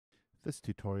This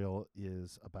tutorial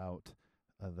is about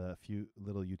the few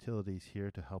little utilities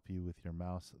here to help you with your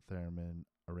mouse theremin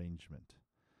arrangement.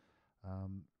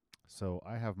 Um, so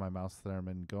I have my mouse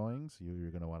theremin going, so you're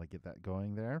going to want to get that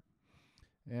going there.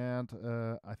 And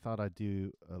I thought I'd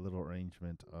do a little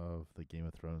arrangement of the Game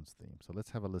of Thrones theme. So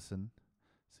let's have a listen,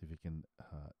 see if you can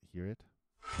hear it.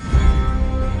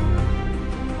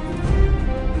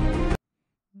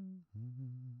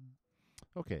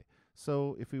 Okay,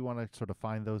 so if we want to sort of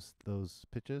find those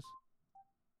pitches,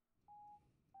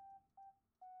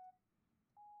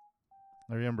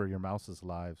 now remember your mouse is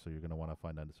live, so you're going to want to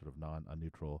find a sort of a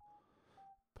neutral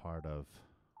part of.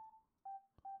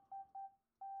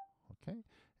 Okay,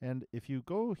 and if you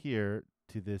go here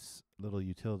to this little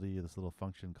utility, this little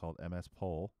function called MS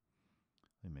Poll,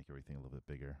 let me make everything a little bit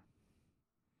bigger.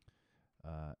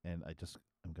 And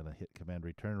I'm going to hit Command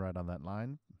Return right on that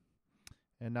line.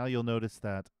 And now you'll notice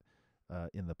that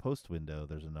in the post window,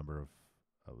 there's a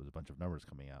bunch of numbers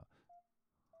coming out.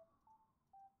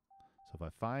 So if I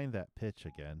find that pitch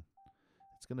again,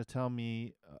 it's going to tell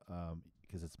me,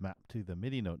 because it's mapped to the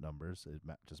MIDI note numbers, it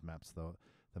just maps the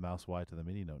mouse Y to the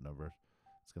MIDI note number.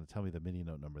 It's going to tell me the MIDI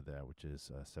note number there, which is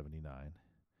 79.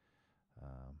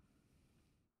 Let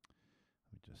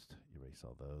me just erase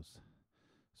all those.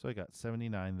 So I got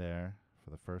 79 there for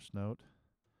the first note.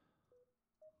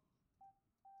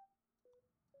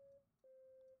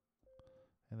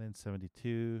 And then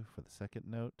 72 for the second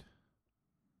note.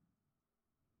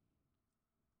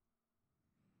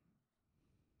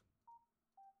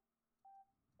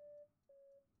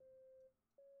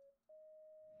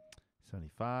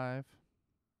 $75.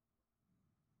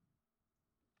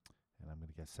 And I'm going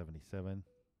to guess 77.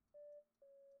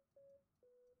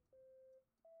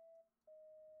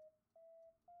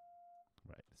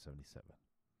 Right, 77.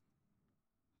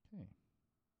 Okay.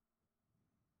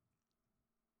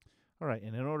 All right,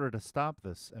 and in order to stop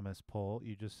this MS Poll,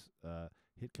 you just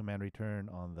hit Command Return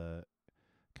on the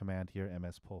command here,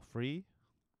 MS Poll Free,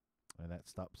 and that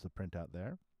stops the printout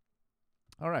there.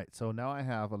 All right, so now I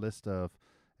have a list of,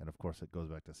 and of course it goes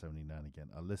back to 79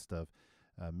 again, a list of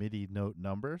MIDI note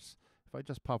numbers. If I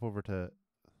just pop over to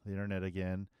the internet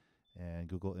again and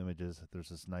Google Images, there's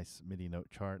this nice MIDI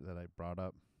note chart that I brought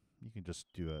up. You can just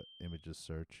do a images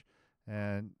search,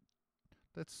 and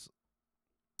let's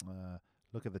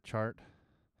look at the chart.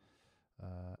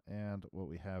 And what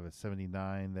we have is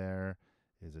 79 there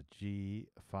is a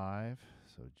G5,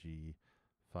 so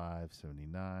G5,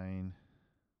 79,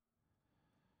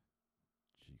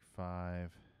 G5,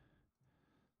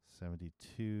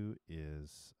 72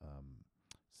 is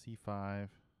C5,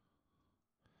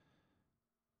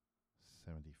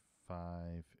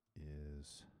 75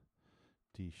 is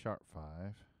D sharp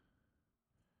 5,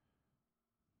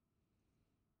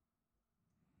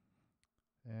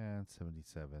 and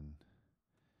 77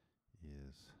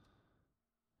 is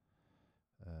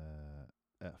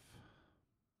F5.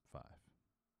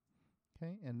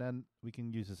 Okay, and then we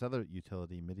can use this other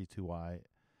utility, MIDI2Y,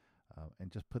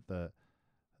 and just put the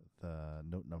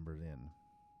note numbers in.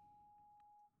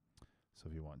 So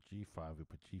if you want G5, we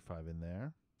put G5 in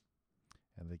there,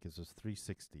 and that gives us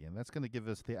 360, and that's going to give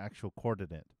us the actual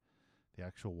coordinate, the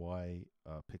actual Y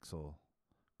pixel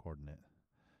coordinate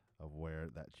of where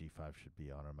that G5 should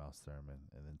be on our mouse theremin.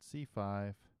 And then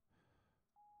C5,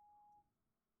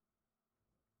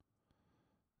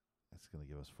 that's going to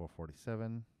give us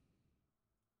 447.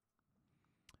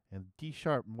 And D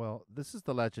sharp, well, this is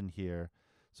the legend here.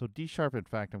 So D sharp, in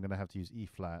fact, I'm going to have to use E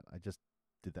flat. I just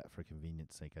did that for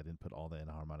convenience sake. I didn't put all the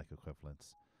enharmonic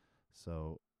equivalents.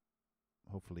 So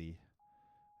hopefully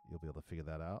you'll be able to figure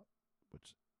that out,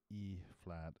 which E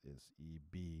flat is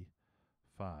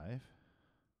EB5.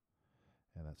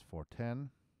 And that's 410.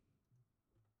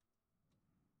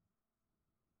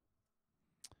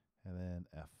 And then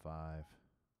F5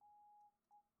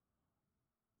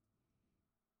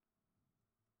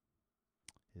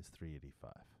 is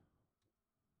 385.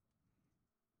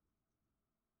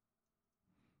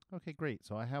 Okay, great.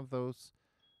 So I have those.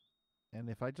 And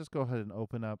if I just go ahead and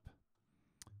open up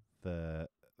the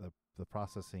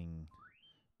processing,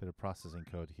 bit of processing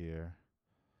code here,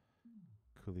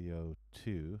 Coolio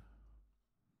 2,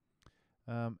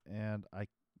 and I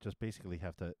just basically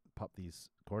have to pop these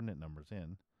coordinate numbers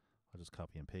in. I'll just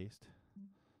copy and paste.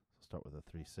 So start with a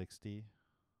 360,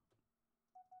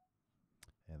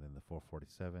 and then the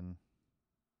 447,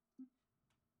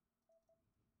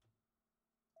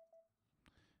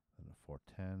 and the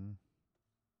 410,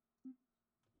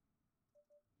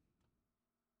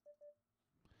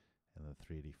 and the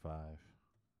 385.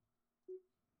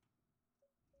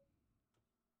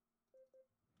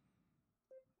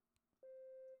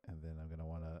 And then I'm going to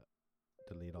want to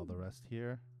all the rest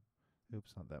here.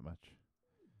 Oops, not that much.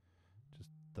 Just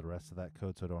the rest of that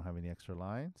code so I don't have any extra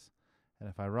lines. And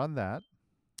if I run that,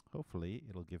 hopefully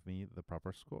it'll give me the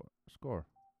proper score.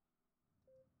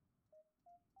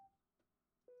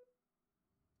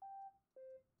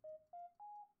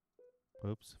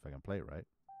 Oops, if I can play it right.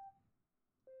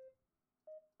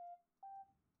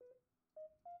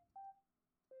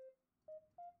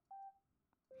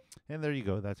 And there you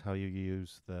go. That's how you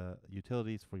use the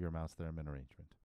utilities for your mouse theremin arrangement.